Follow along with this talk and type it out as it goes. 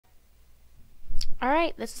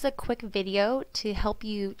Alright, this is a quick video to help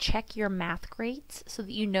you check your math grades so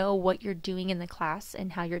that you know what you're doing in the class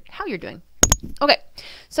and how you're doing. Okay,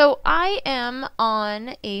 so I am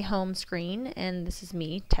on a home screen and this is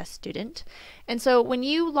me, test student. And so when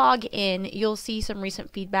you log in, you'll see some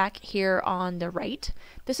recent feedback here on the right.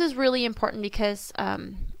 This is really important because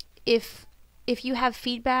if you have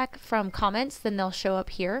feedback from comments, then they'll show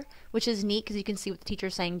up here, which is neat because you can see what the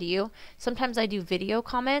teacher's saying to you. Sometimes I do video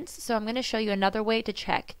comments, so I'm going to show you another way to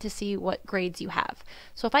check to see what grades you have.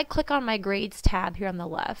 So if I click on my grades tab here on the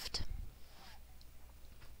left,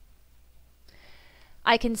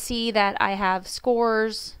 I can see that I have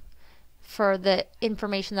scores for the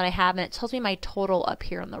information that I have, and it tells me my total up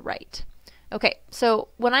here on the right. Okay, so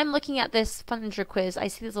when I'm looking at this Fundraiser quiz, I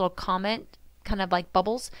see this little comment kind of like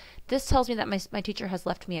bubbles. This tells me that my teacher has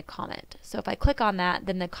left me a comment. So if I click on that,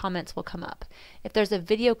 then the comments will come up. If there's a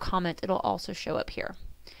video comment, it'll also show up here.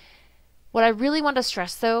 What I really want to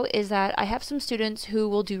stress though is that I have some students who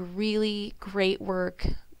will do really great work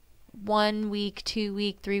 1 week, 2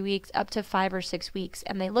 weeks, 3 weeks, up to 5 or 6 weeks,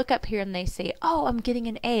 and they look up here and they say, oh, I'm getting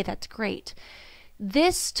an A, that's great.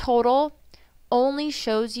 This total only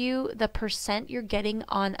shows you the percent you're getting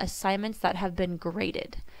on assignments that have been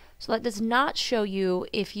graded. So that does not show you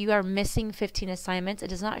if you are missing 15 assignments. It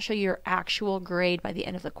does not show your actual grade by the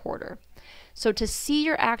end of the quarter. So to see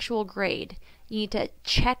your actual grade, you need to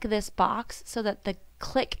check this box so that the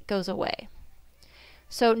click goes away.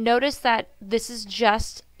 So notice that this is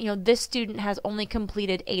just, this student has only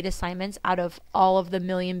completed 8 assignments out of all of the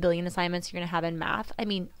million billion assignments you're going to have in math. I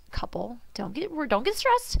mean, couple. Don't get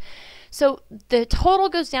stressed. So the total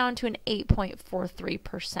goes down to an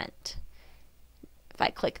 8.43%. If I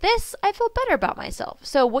click this, I feel better about myself.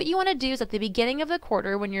 So what you want to do is at the beginning of the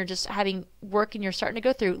quarter, when you're just having work and you're starting to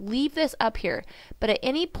go through, leave this up here. But at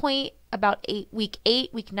any point about week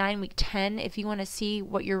 8, week 9, week 10, if you want to see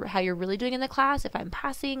how you're really doing in the class, if I'm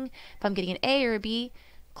passing, if I'm getting an A or a B,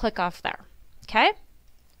 click off there. Okay?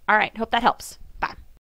 All right, hope that helps.